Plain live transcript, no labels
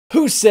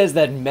Who says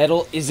that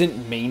metal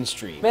isn't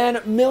mainstream? Man,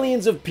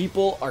 millions of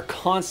people are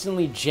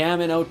constantly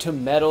jamming out to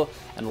metal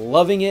and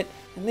loving it,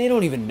 and they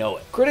don't even know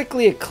it.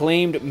 Critically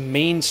acclaimed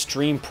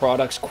mainstream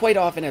products quite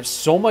often have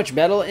so much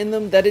metal in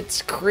them that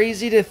it's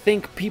crazy to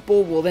think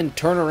people will then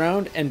turn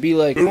around and be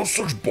like, "Metal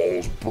sucks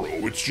balls, bro.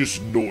 It's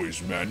just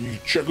noise, man. You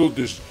check out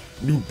this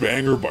new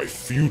banger by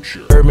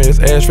Future." Hermes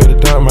ash for the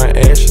dump my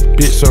ashes.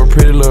 Bitch so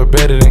pretty, look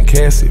better than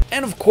Cassie.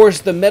 And of course,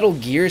 the Metal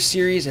Gear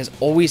series has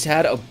always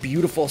had a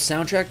beautiful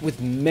soundtrack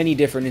with many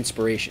different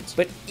inspirations.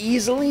 But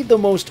easily the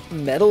most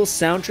metal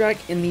soundtrack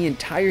in the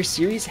entire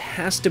series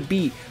has to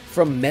be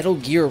from Metal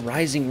Gear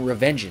Rising: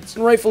 Revengeance.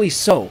 And rightfully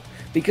so,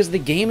 because the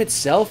game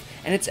itself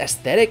and its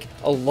aesthetic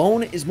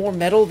alone is more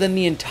metal than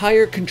the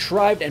entire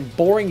contrived and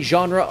boring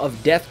genre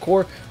of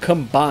deathcore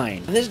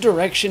combined. And this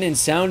direction and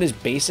sound is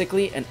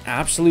basically an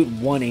absolute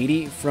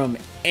 180 from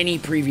any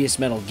previous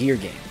Metal Gear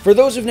game. For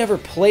those who've never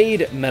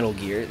played Metal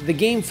Gear, the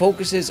game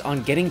focuses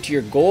on getting to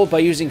your goal by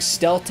using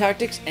stealth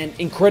tactics and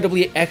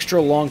incredibly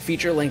extra long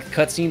feature-length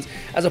cutscenes,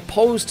 as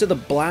opposed to the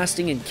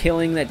blasting and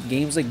killing that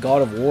games like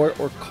God of War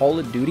or Call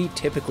of Duty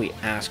typically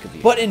ask of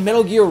you. But in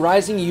Metal Gear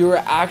Rising, you're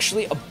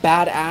actually a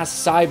badass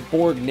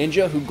cyborg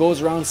ninja who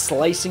goes around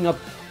slicing up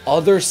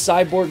other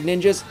cyborg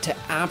ninjas to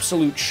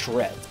absolute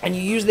shreds. And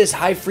you use this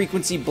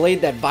high-frequency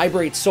blade that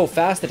vibrates so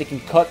fast that it can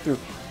cut through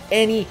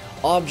any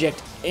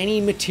object,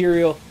 any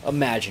material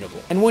imaginable.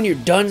 And when you're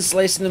done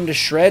slicing them to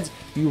shreds,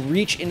 you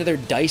reach into their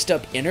diced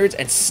up innards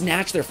and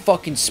snatch their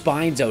fucking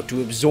spines out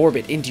to absorb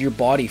it into your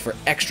body for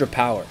extra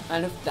power.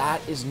 And if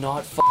that is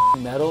not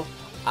fucking metal,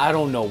 I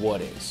don't know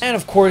what is. And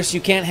of course, you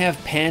can't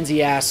have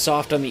pansy ass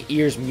soft on the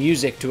ears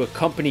music to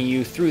accompany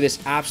you through this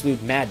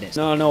absolute madness.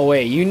 No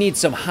way. You need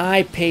some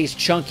high paced,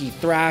 chunky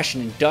thrash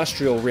and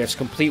industrial riffs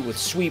complete with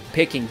sweep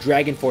picking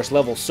Dragon Force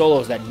level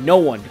solos that no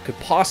one could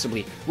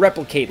possibly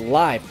replicate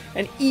live,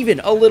 and even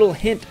a little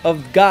hint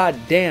of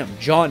goddamn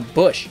John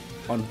Bush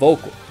on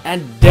vocal.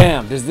 And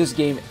damn, does this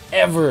game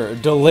ever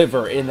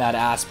deliver in that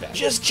aspect.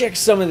 Just check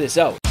some of this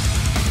out.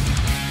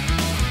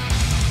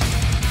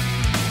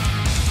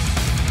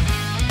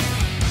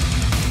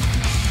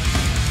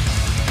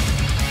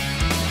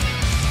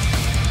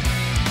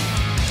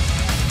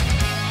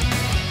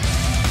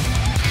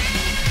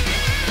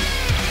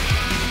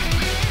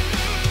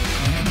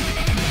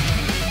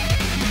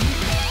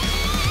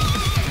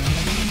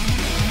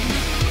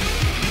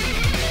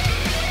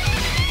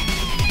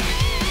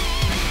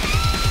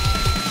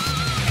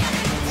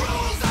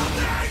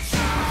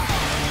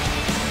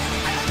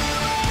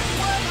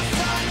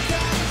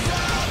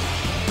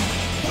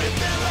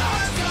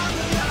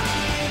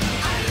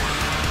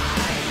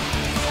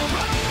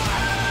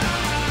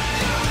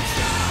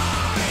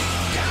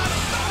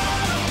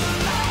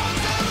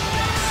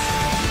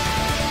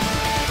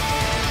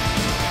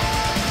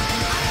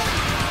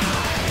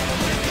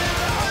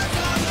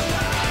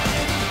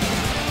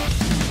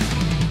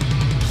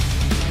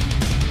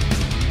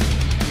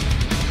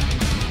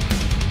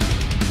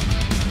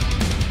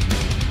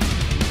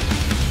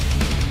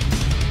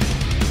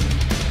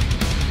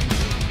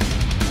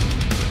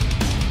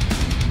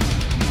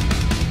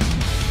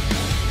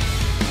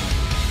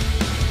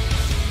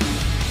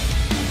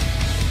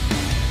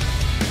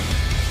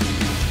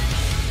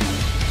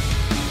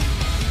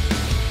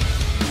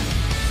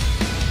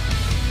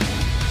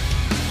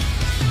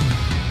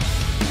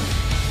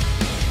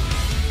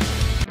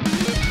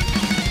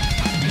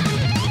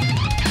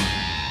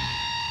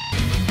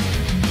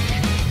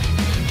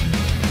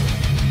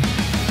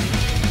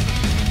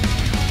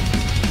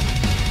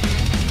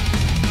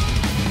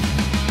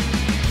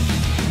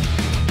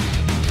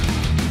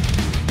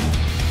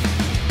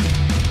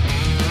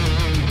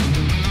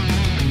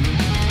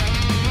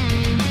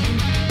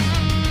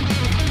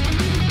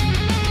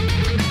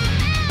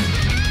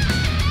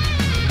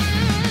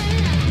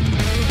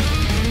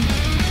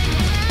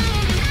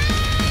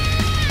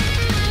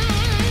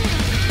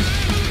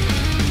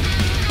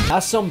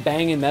 That's some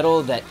banging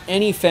metal that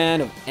any fan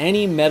of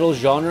any metal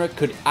genre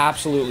could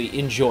absolutely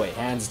enjoy,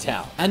 hands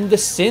down. And the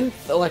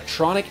synth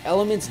electronic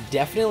elements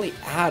definitely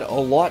add a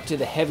lot to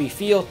the heavy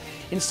feel,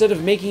 instead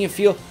of making it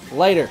feel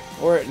lighter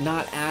or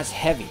not as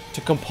heavy.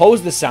 To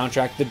compose the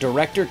soundtrack, the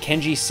director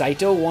Kenji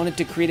Saito wanted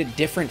to create a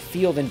different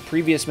feel than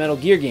previous Metal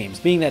Gear games,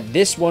 being that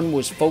this one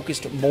was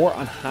focused more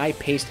on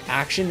high-paced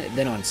action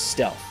than on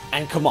stealth.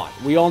 And come on,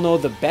 we all know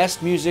the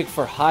best music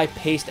for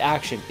high-paced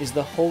action is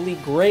the holy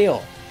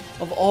grail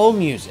of all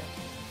music,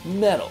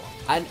 metal.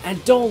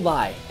 And don't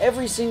lie,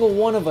 every single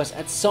one of us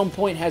at some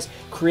point has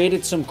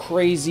created some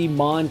crazy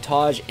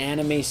montage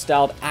anime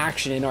styled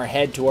action in our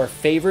head to our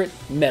favorite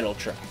metal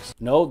tracks.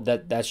 No,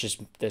 that's just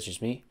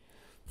me.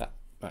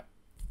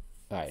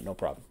 Alright, no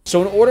problem.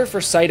 So in order for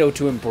Saito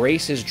to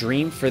embrace his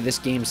dream for this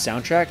game's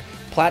soundtrack,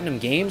 Platinum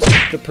Games,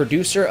 the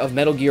producer of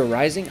Metal Gear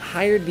Rising,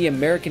 hired the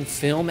American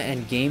film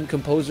and game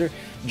composer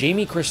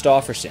Jamie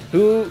Christopherson,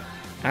 who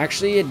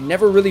actually had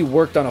never really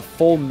worked on a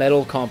full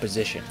metal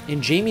composition.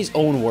 In Jamie's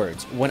own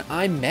words, when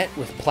I met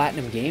with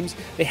Platinum Games,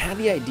 they had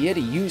the idea to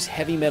use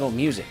heavy metal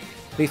music.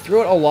 They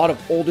threw out a lot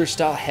of older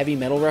style heavy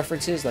metal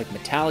references like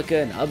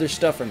Metallica and other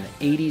stuff from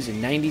the 80s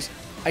and 90s.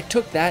 I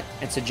took that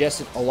and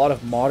suggested a lot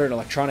of modern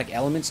electronic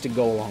elements to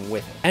go along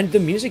with it. And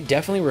the music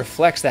definitely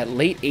reflects that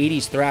late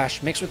 80s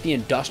thrash mixed with the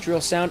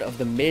industrial sound of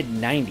the mid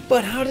 90s.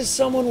 But how does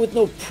someone with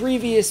no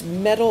previous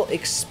metal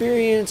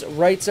experience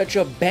write such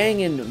a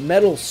bangin'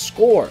 metal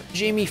score?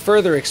 Jamie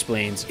further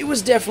explains, it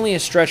was definitely a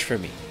stretch for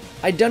me.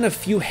 I'd done a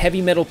few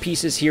heavy metal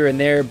pieces here and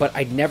there, but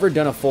I'd never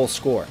done a full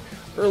score.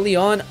 Early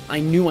on, I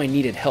knew I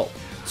needed help,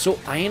 so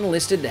I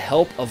enlisted the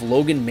help of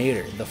Logan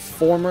Mader, the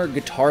former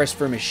guitarist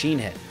for Machine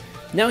Head.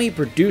 Now he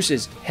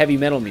produces heavy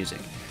metal music.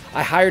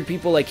 I hired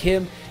people like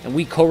him and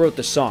we co-wrote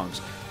the songs.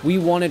 We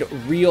wanted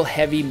real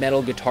heavy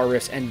metal guitar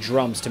riffs and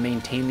drums to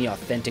maintain the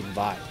authentic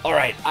vibe.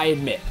 Alright, I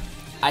admit,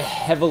 I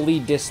heavily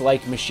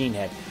dislike Machine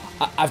Head.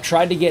 I've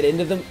tried to get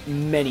into them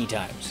many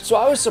times. So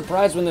I was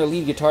surprised when their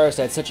lead guitarist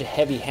had such a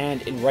heavy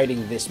hand in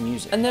writing this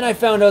music. And then I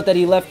found out that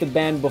he left the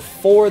band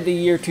before the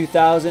year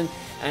 2000,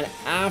 and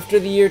after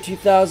the year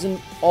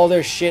 2000, all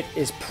their shit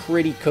is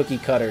pretty cookie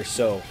cutter,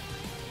 so...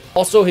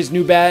 Also, his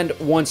new band,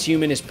 Once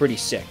Human, is pretty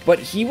sick. But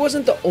he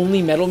wasn't the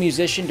only metal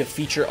musician to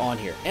feature on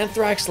here.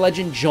 Anthrax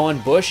legend John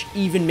Bush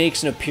even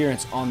makes an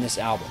appearance on this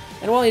album.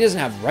 And while he doesn't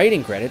have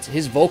writing credits,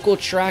 his vocal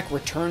track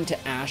Return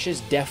to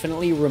Ashes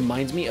definitely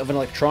reminds me of an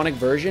electronic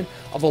version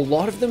of a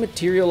lot of the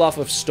material off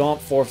of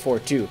Stomp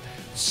 442.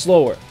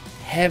 Slower,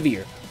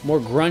 heavier, more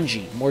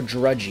grungy, more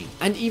drudgy.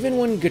 And even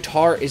when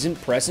guitar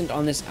isn't present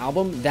on this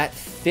album, that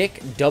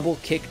thick double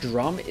kick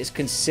drum is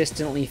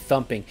consistently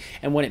thumping.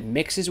 And when it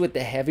mixes with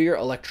the heavier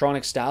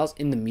electronic styles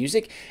in the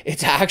music,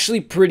 it's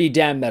actually pretty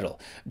damn metal.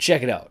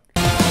 Check it out.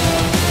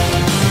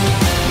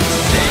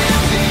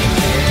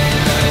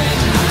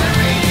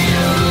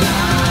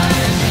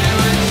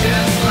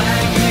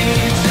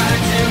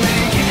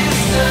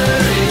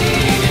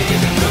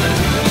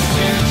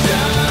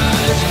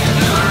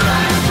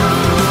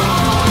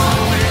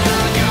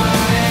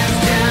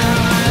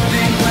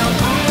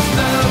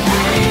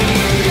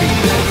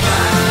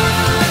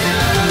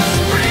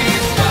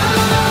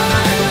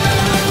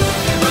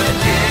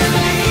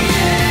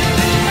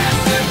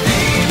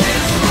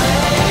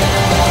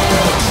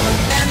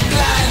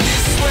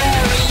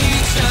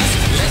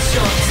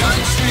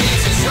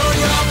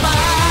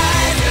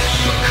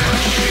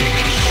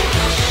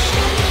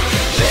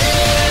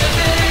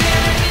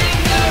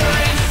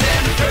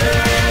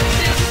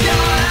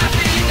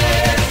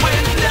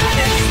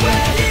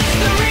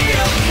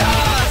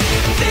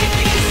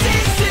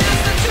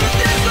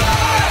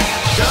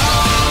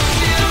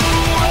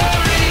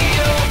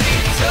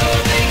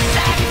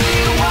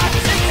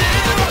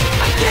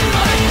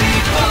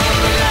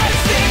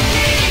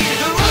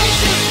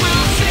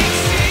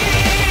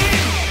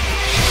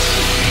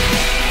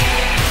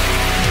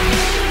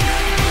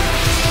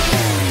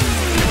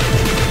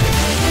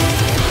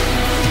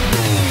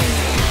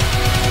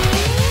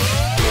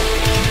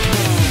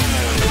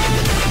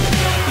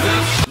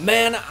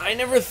 Man, I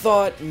never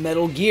thought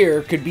Metal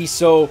Gear could be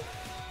so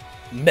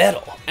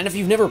metal. And if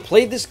you've never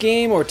played this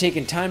game or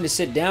taken time to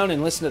sit down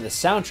and listen to the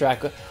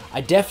soundtrack,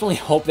 I definitely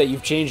hope that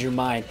you've changed your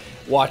mind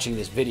watching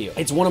this video.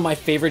 It's one of my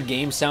favorite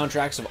game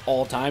soundtracks of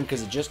all time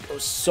because it just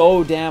goes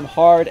so damn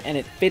hard and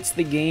it fits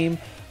the game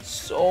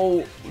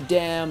so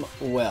damn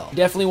well.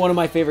 Definitely one of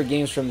my favorite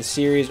games from the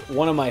series,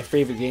 one of my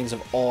favorite games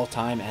of all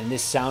time, and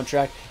this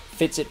soundtrack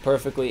fits it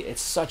perfectly.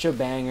 It's such a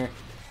banger.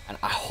 And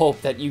I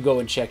hope that you go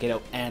and check it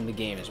out and the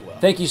game as well.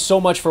 Thank you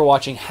so much for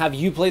watching. Have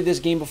you played this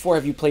game before?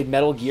 Have you played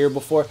Metal Gear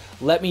before?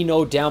 Let me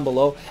know down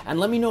below. And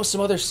let me know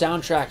some other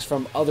soundtracks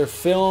from other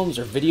films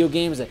or video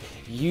games that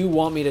you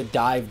want me to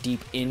dive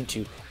deep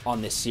into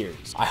on this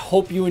series. I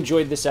hope you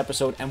enjoyed this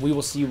episode, and we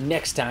will see you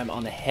next time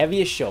on the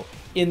heaviest show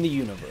in the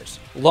universe.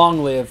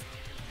 Long live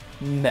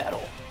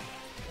metal.